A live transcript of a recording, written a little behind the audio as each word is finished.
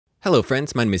Hello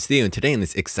friends, my name is Theo, and today in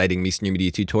this exciting Mr. New Media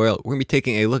tutorial, we're going to be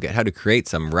taking a look at how to create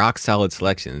some rock-solid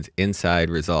selections inside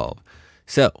Resolve.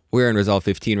 So, we're in Resolve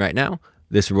 15 right now.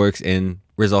 This works in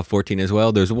Resolve 14 as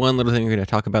well. There's one little thing we're going to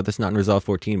talk about that's not in Resolve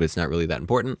 14, but it's not really that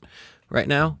important right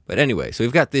now. But anyway, so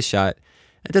we've got this shot.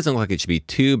 It doesn't look like it should be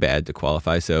too bad to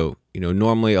qualify. So,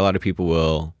 normally a lot of people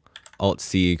will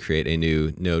Alt-C, create a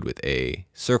new node with a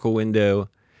circle window,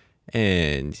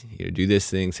 and do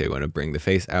this thing. Say we want to bring the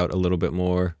face out a little bit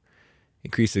more.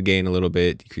 Increase the gain a little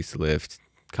bit, decrease the lift,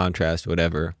 contrast,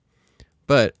 whatever.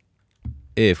 But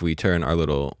if we turn our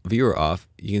little viewer off,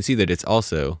 you can see that it's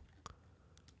also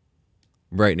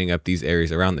brightening up these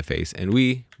areas around the face, and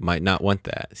we might not want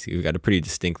that. See, we've got a pretty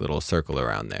distinct little circle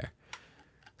around there.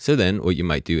 So then what you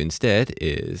might do instead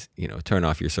is, turn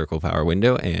off your circle power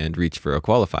window and reach for a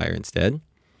qualifier instead.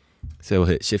 So we'll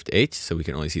hit Shift H so we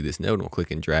can only see this node, and we'll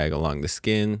click and drag along the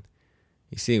skin.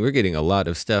 You see, we're getting a lot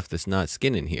of stuff that's not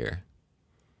skin in here.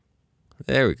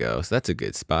 There we go. So that's a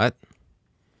good spot.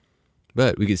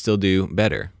 But we could still do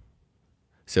better.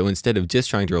 So instead of just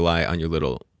trying to rely on your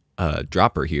little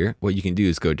dropper here, what you can do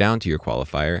is go down to your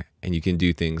qualifier, and you can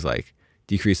do things like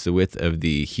decrease the width of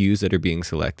the hues that are being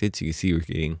selected. So you can see we're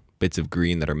getting bits of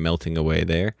green that are melting away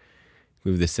there.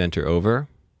 Move the center over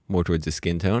more towards the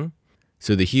skin tone.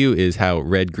 So the hue is how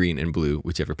red, green, and blue,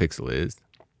 whichever pixel is.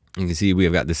 You can see we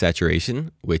have got the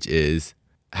saturation, which is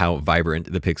how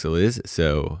vibrant the pixel is.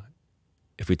 So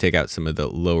if we take out some of the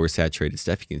lower saturated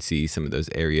stuff, you can see some of those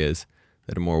areas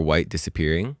that are more white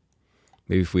disappearing.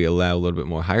 Maybe if we allow a little bit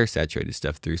more higher saturated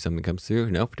stuff through, something comes through.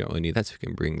 Nope, we don't really need that, so we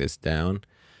can bring this down.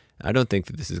 I don't think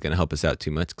that this is going to help us out too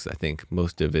much because I think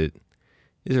most of it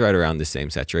is right around the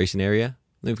same saturation area.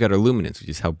 Then we've got our luminance, which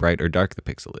is how bright or dark the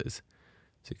pixel is.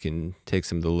 So you can take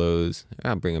some of the lows,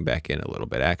 I'll bring them back in a little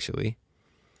bit actually.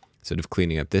 Sort of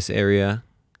cleaning up this area.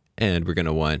 And we're going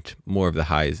to want more of the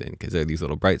highs in because there are these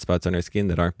little bright spots on our skin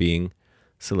that aren't being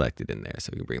selected in there.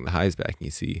 So we can bring the highs back, and you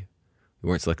see we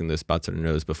weren't selecting those spots on our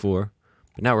nose before.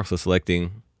 But now we're also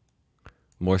selecting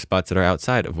more spots that are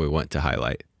outside of what we want to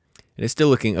highlight. And it's still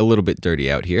looking a little bit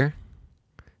dirty out here.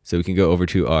 So we can go over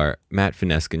to our matte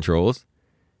finesse controls,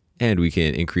 and we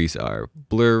can increase our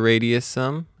blur radius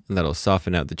some, and that'll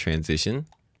soften out the transition.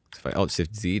 So if I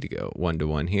Alt-Shift-Z to go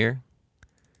 1-to-1 here,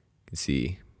 you can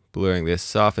see blurring this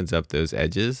softens up those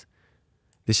edges.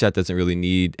 This shot doesn't really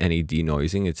need any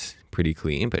denoising. It's pretty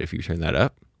clean, but if you turn that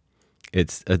up,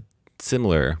 it's a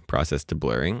similar process to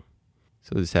blurring.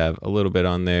 So we'll just have a little bit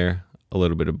on there, a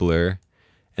little bit of blur.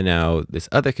 And now this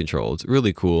other control is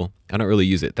really cool. I don't really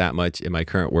use it that much in my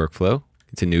current workflow.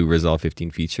 It's a new Resolve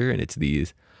 15 feature, and it's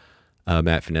these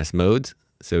matte finesse modes.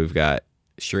 So we've got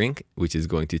shrink, which is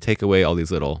going to take away all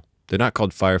these little, they're not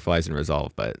called fireflies in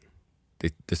Resolve, but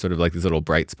they're sort of like these little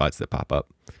bright spots that pop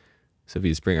up. So if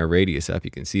you just bring our radius up, you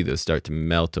can see those start to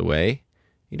melt away.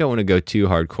 You don't want to go too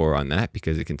hardcore on that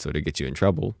because it can sort of get you in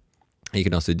trouble. You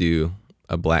can also do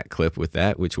a black clip with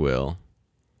that, which will,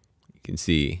 you can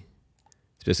see,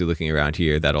 especially looking around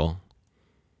here, that'll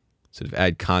sort of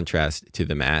add contrast to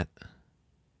the matte.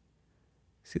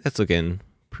 See, that's looking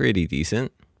pretty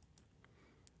decent.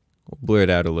 We'll blur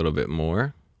it out a little bit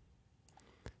more.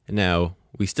 And now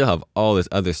we still have all this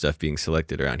other stuff being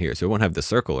selected around here. So we won't have the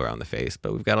circle around the face,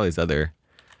 but we've got all these other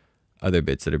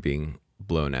bits that are being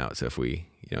blown out. So if we,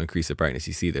 increase the brightness,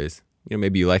 you see there's,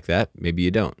 maybe you like that, maybe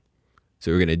you don't.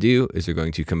 So what we're going to do is we're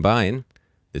going to combine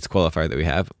this qualifier that we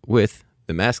have with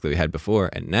the mask that we had before.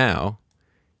 And now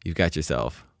you've got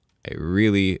yourself a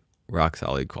really rock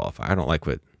solid qualifier. I don't like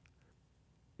what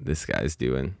this guy's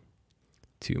doing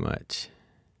too much.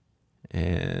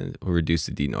 And we'll reduce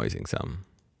the denoising some.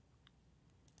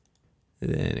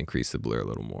 Then increase the blur a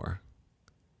little more.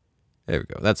 There we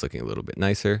go. That's looking a little bit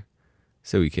nicer.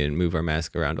 So we can move our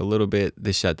mask around a little bit.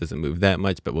 This shot doesn't move that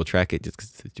much, but we'll track it just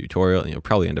because it's a tutorial, and you'll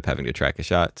probably end up having to track a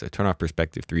shot. So turn off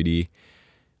perspective 3D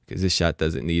because this shot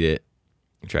doesn't need it.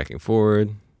 Tracking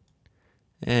forward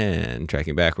and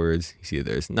tracking backwards. You see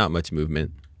there's not much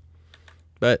movement,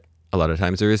 but a lot of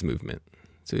times there is movement.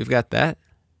 So we've got that.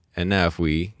 And now if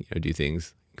we do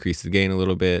things, increase the gain a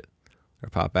little bit or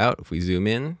pop out, if we zoom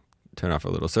in, turn off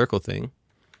our little circle thing,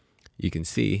 you can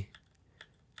see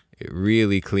it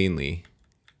really cleanly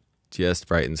just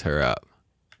brightens her up.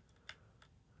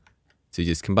 So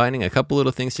just combining a couple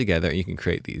little things together, and you can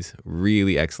create these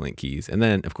really excellent keys. And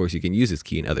then, of course, you can use this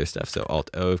key in other stuff. So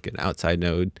Alt-O, get an outside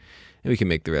node, and we can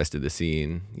make the rest of the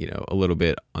scene, a little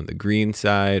bit on the green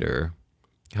side, or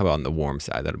how about on the warm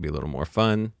side? That'll be a little more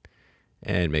fun,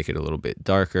 and make it a little bit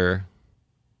darker.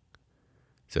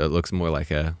 So it looks more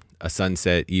like a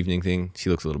sunset evening thing. She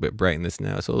looks a little bit bright in this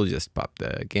now, so we'll just pop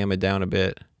the gamma down a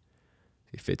bit.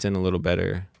 It fits in a little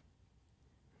better.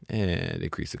 and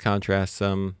increase the contrast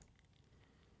some.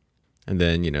 And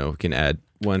then, we can add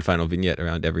one final vignette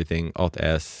around everything, Alt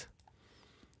S.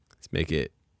 Let's make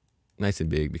it nice and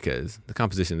big because the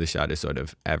composition of the shot is sort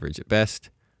of average at best.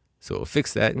 So we'll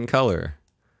fix that in color,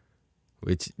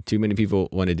 which too many people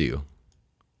want to do.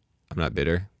 I'm not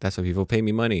bitter. That's why people pay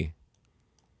me money.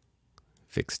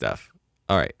 Fix stuff.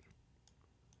 All right.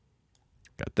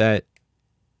 Got that.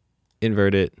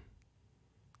 Invert it.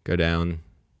 Go down.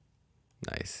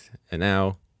 Nice. And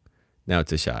now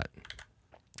it's a shot.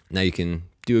 Now you can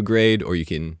do a grade, or you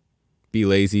can be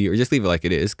lazy, or just leave it like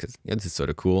it is, because this is sort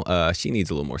of cool. She needs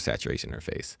a little more saturation in her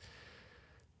face.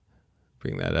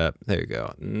 Bring that up. There you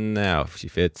go. Now she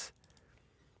fits.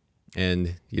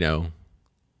 And,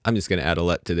 I'm just going to add a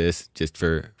LUT to this just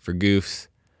for goofs.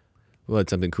 We'll add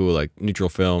something cool like neutral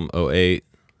film 08.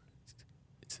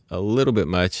 It's a little bit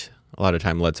much. A lot of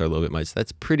time LUTs are a little bit much.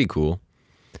 That's pretty cool.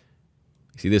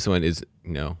 See, this one is,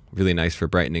 really nice for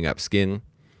brightening up skin.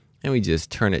 And we just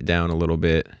turn it down a little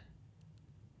bit.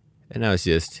 And now it's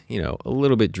just, a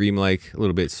little bit dreamlike, a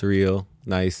little bit surreal,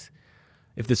 nice.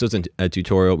 If this wasn't a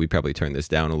tutorial, we'd probably turn this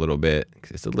down a little bit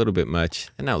because it's a little bit much.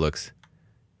 And now it looks,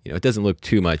 it doesn't look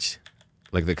too much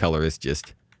like the colorist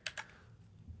just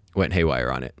went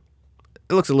haywire on it.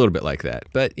 It looks a little bit like that,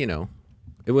 but,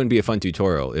 it wouldn't be a fun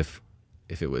tutorial if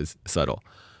it was subtle.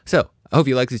 So I hope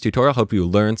you like this tutorial. Hope you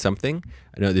learned something.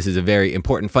 I know this is a very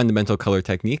important fundamental color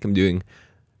technique. I'm doing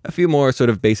a few more sort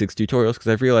of basics tutorials because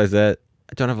I've realized that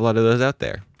I don't have a lot of those out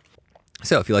there.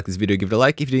 So if you like this video, give it a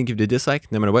like. If you didn't, give it a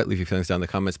dislike. No matter what, leave your feelings down in the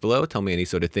comments below. Tell me any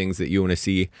sort of things that you want to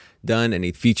see done,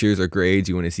 any features or grades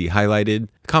you want to see highlighted.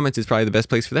 Comments is probably the best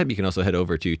place for that. You can also head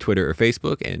over to Twitter or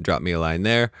Facebook and drop me a line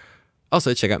there.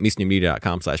 Also, check out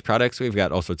media.com/products. We've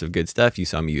got all sorts of good stuff. You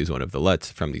saw me use one of the LUTs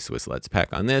from the Swiss LUTs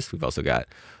pack on this. We've also got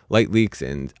light leaks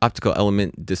and optical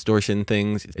element distortion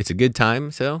things. It's a good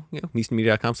time. So,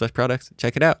 media.com/products.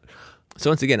 Check it out. So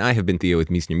once again, I have been Theo with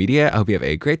Media. I hope you have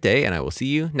a great day, and I will see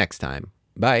you next time.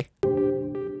 Bye.